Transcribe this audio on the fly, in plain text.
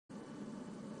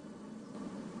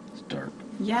dark.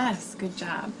 Yes, good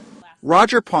job.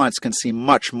 Roger Ponce can see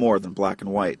much more than black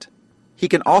and white. He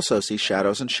can also see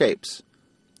shadows and shapes.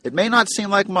 It may not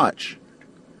seem like much,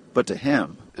 but to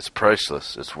him, it's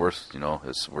priceless. It's worth,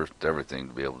 it's worth everything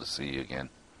to be able to see again.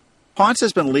 Ponce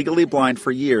has been legally blind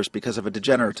for years because of a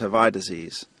degenerative eye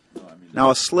disease. Now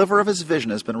a sliver of his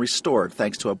vision has been restored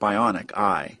thanks to a bionic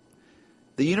eye.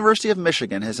 The University of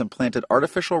Michigan has implanted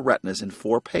artificial retinas in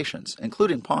 4 patients,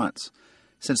 including Ponce,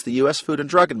 since the U.S. Food and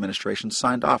Drug Administration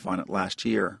signed off on it last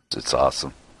year. It's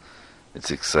awesome.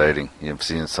 It's exciting. I'm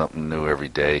seeing something new every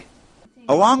day.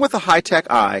 Along with the high-tech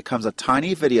eye comes a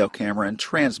tiny video camera and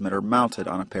transmitter mounted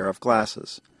on a pair of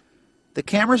glasses. The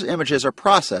camera's images are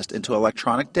processed into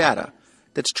electronic data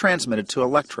that's transmitted to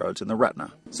electrodes in the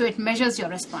retina. So it measures your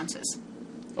responses.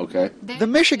 Okay. The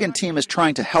Michigan team is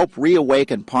trying to help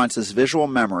reawaken Ponce's visual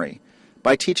memory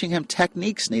by teaching him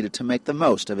techniques needed to make the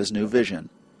most of his new vision.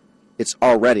 It's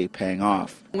already paying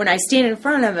off. When I stand in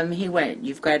front of him, he went,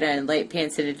 "You've got on light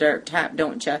pants and a dark top,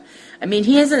 don't you?" I mean,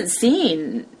 he hasn't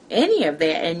seen any of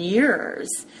that in years.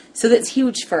 So that's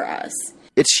huge for us.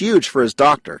 It's huge for his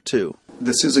doctor, too.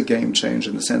 This is a game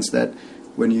changer in the sense that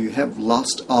when you have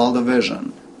lost all the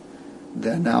vision,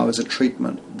 there now is a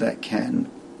treatment that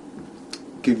can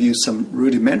give you some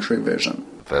rudimentary vision.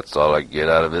 If that's all I get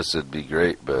out of this, it'd be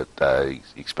great, but I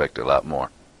expect a lot more.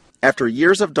 After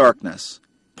years of darkness,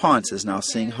 Ponce is now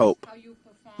seeing hope.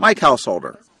 Mike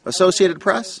Householder, Associated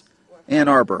Press, Ann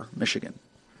Arbor, Michigan.